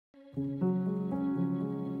40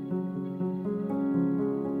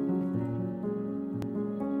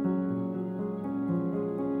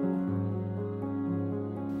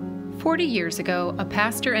 years ago, a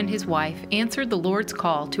pastor and his wife answered the Lord's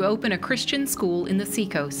call to open a Christian school in the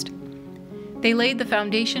Seacoast. They laid the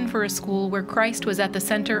foundation for a school where Christ was at the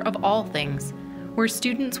center of all things, where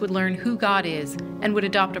students would learn who God is and would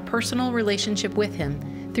adopt a personal relationship with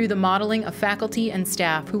Him through the modeling of faculty and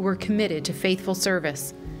staff who were committed to faithful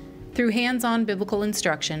service, through hands-on biblical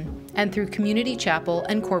instruction, and through community chapel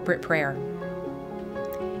and corporate prayer.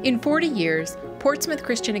 In 40 years, Portsmouth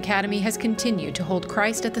Christian Academy has continued to hold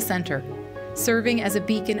Christ at the center, serving as a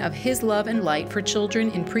beacon of His love and light for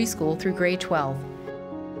children in preschool through grade 12,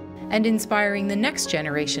 and inspiring the next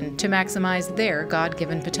generation to maximize their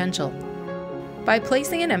God-given potential. By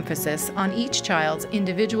placing an emphasis on each child's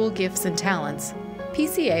individual gifts and talents,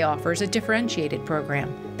 PCA offers a differentiated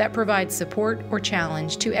program that provides support or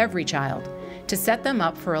challenge to every child to set them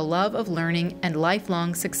up for a love of learning and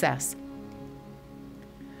lifelong success.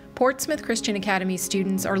 Portsmouth Christian Academy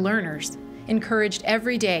students are learners, encouraged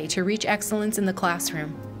every day to reach excellence in the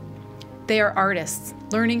classroom. They are artists,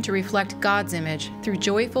 learning to reflect God's image through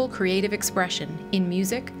joyful creative expression in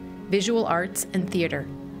music, visual arts, and theater.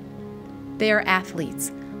 They are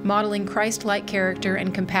athletes, modeling Christ-like character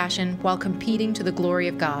and compassion while competing to the glory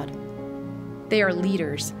of God. They are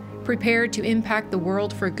leaders, prepared to impact the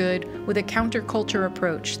world for good with a counterculture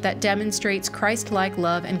approach that demonstrates Christ-like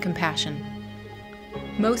love and compassion.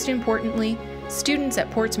 Most importantly, students at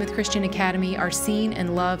Portsmouth Christian Academy are seen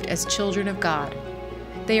and loved as children of God.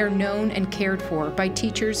 They are known and cared for by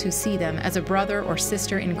teachers who see them as a brother or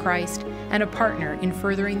sister in Christ and a partner in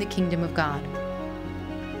furthering the kingdom of God.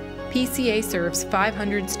 PCA serves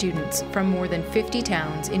 500 students from more than 50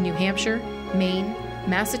 towns in New Hampshire, Maine,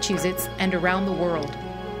 Massachusetts, and around the world.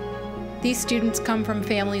 These students come from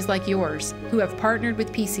families like yours who have partnered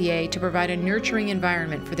with PCA to provide a nurturing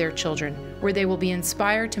environment for their children where they will be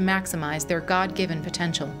inspired to maximize their God-given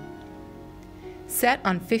potential. Set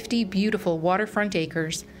on 50 beautiful waterfront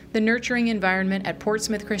acres, the nurturing environment at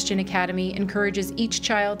Portsmouth Christian Academy encourages each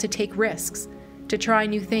child to take risks, to try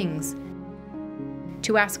new things,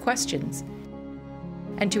 to ask questions,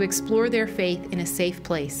 and to explore their faith in a safe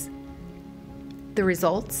place. The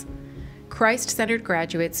results? Christ-centered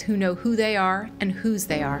graduates who know who they are and whose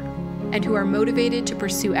they are, and who are motivated to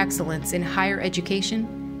pursue excellence in higher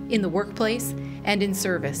education, in the workplace, and in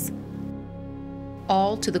service,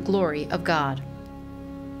 all to the glory of God.